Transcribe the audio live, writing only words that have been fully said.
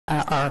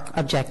our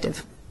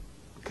objective.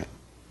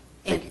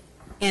 Okay.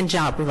 And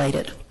job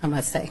related, I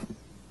must say.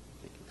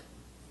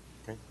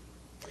 Okay.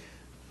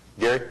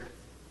 Gary?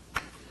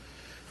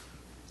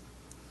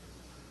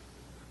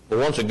 Well,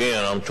 once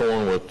again, I'm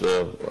torn with,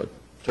 I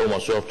told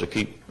myself to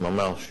keep my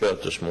mouth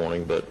shut this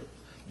morning, but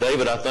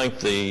David, I think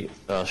the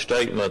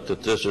statement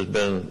that this has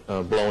been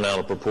blown out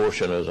of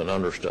proportion is an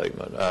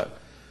understatement.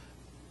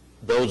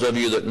 Those of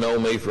you that know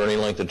me for any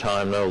length of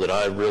time know that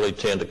I really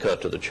tend to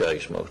cut to the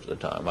chase most of the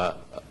time.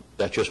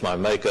 That's just my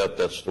makeup.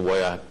 That's the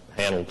way I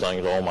handled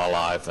things all my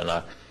life. And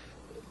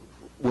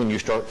when you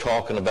start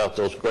talking about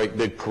those great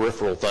big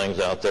peripheral things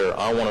out there,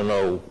 I want to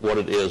know what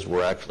it is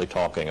we're actually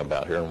talking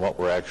about here and what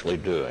we're actually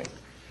doing.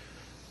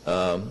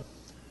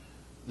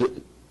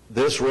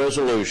 This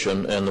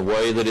resolution and the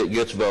way that it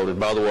gets voted,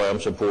 by the way,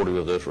 I'm supportive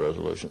of this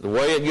resolution. The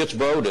way it gets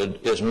voted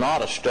is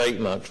not a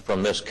statement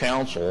from this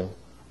council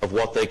of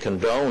what they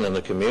condone in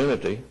the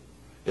community.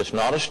 It's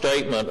not a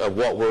statement of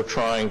what we're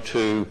trying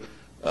to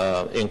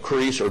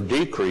increase or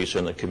decrease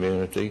in the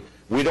community.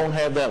 We don't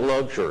have that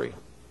luxury.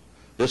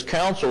 This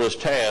council is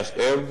tasked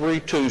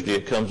every Tuesday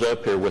it comes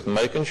up here with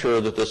making sure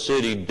that the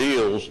city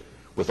deals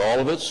with all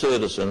of its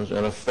citizens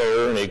in a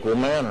fair and equal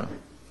manner.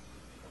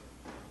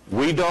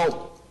 We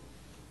don't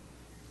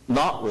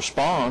not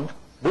respond.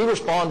 We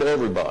respond to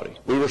everybody.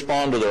 We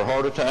respond to their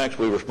heart attacks.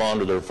 We respond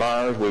to their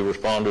fires. We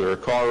respond to their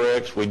car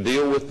wrecks. We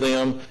deal with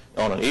them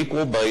on an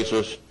equal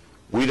basis.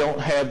 We don't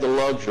have the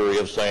luxury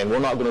of saying we're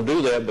not going to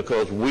do that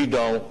because we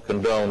don't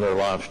condone their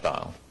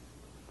lifestyle.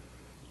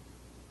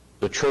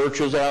 The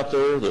churches out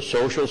there, the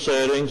social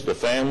settings, the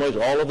families,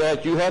 all of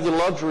that, you have the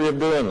luxury of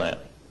doing that.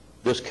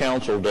 This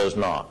council does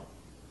not.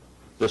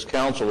 This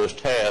council is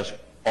tasked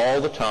all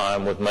the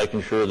time with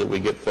making sure that we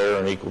get fair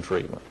and equal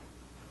treatment.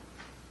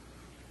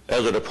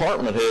 As a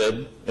department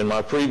head in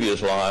my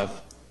previous life,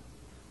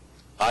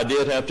 I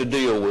did have to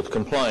deal with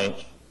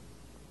complaints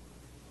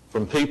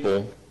from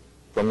people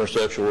from their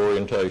sexual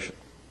orientation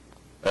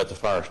at the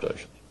fire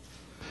stations.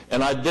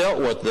 And I dealt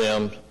with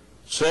them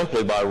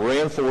simply by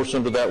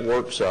reinforcing to that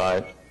work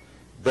site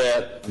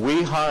that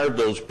we hired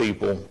those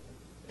people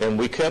and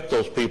we kept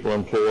those people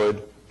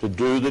employed to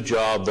do the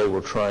job they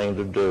were trained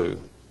to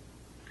do.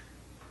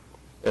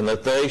 And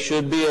that they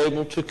should be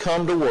able to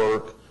come to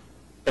work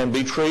and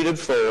be treated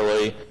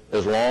fairly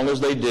as long as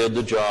they did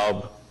the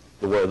job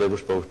the way they were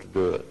supposed to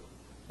do it.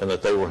 And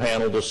that they were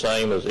handled the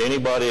same as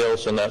anybody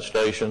else in that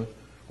station,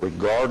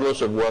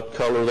 regardless of what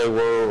color they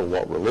were or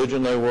what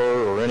religion they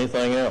were or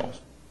anything else.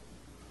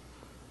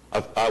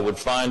 I would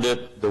find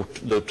it,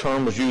 the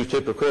term was used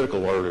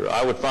hypocritical earlier,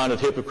 I would find it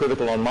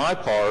hypocritical on my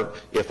part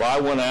if I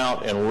went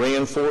out and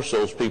reinforced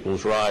those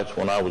people's rights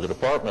when I was a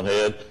department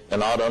head and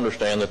not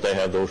understand that they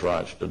have those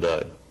rights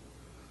today.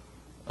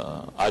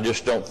 I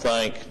just don't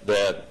think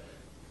that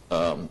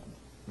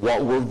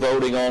what we're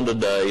voting on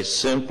today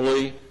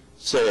simply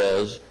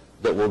says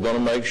that we're going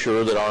to make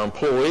sure that our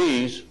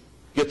employees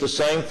get the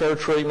same fair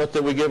treatment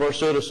that we give our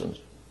citizens.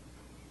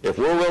 If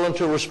we're willing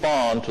to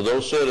respond to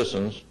those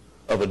citizens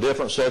of a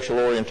different sexual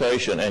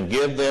orientation and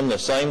give them the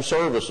same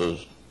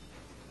services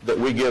that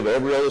we give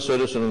every other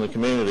citizen in the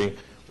community,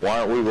 why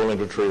aren't we willing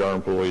to treat our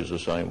employees the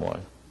same way?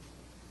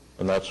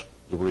 And that's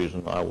the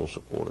reason I will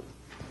support it.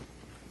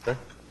 Okay.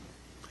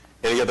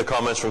 Any other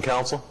comments from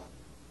council?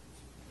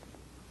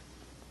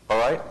 All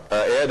right.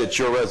 Ed, it's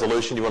your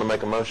resolution. Do you want to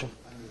make a motion?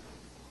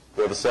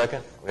 We have a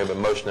second? We have a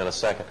motion and a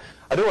second.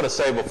 I do want to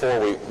say before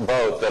we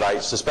vote that I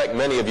suspect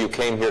many of you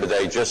came here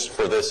today just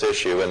for this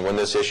issue, and when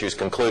this issue is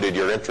concluded,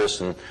 your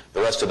interest in the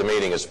rest of the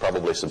meeting has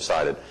probably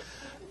subsided.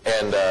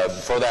 And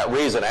for that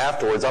reason,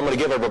 afterwards, I'm going to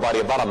give everybody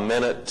about a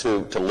minute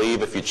to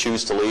leave if you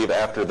choose to leave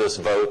after this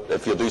vote.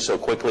 If you'll do so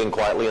quickly and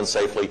quietly and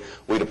safely,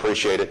 we'd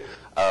appreciate it.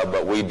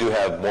 But we do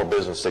have more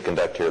business to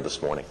conduct here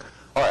this morning.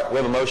 All right, we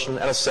have a motion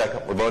and a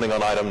second. We're voting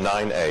on item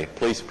 9A.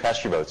 Please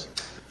cast your votes.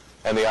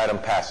 And the item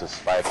passes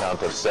by a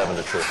count of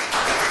 7-2.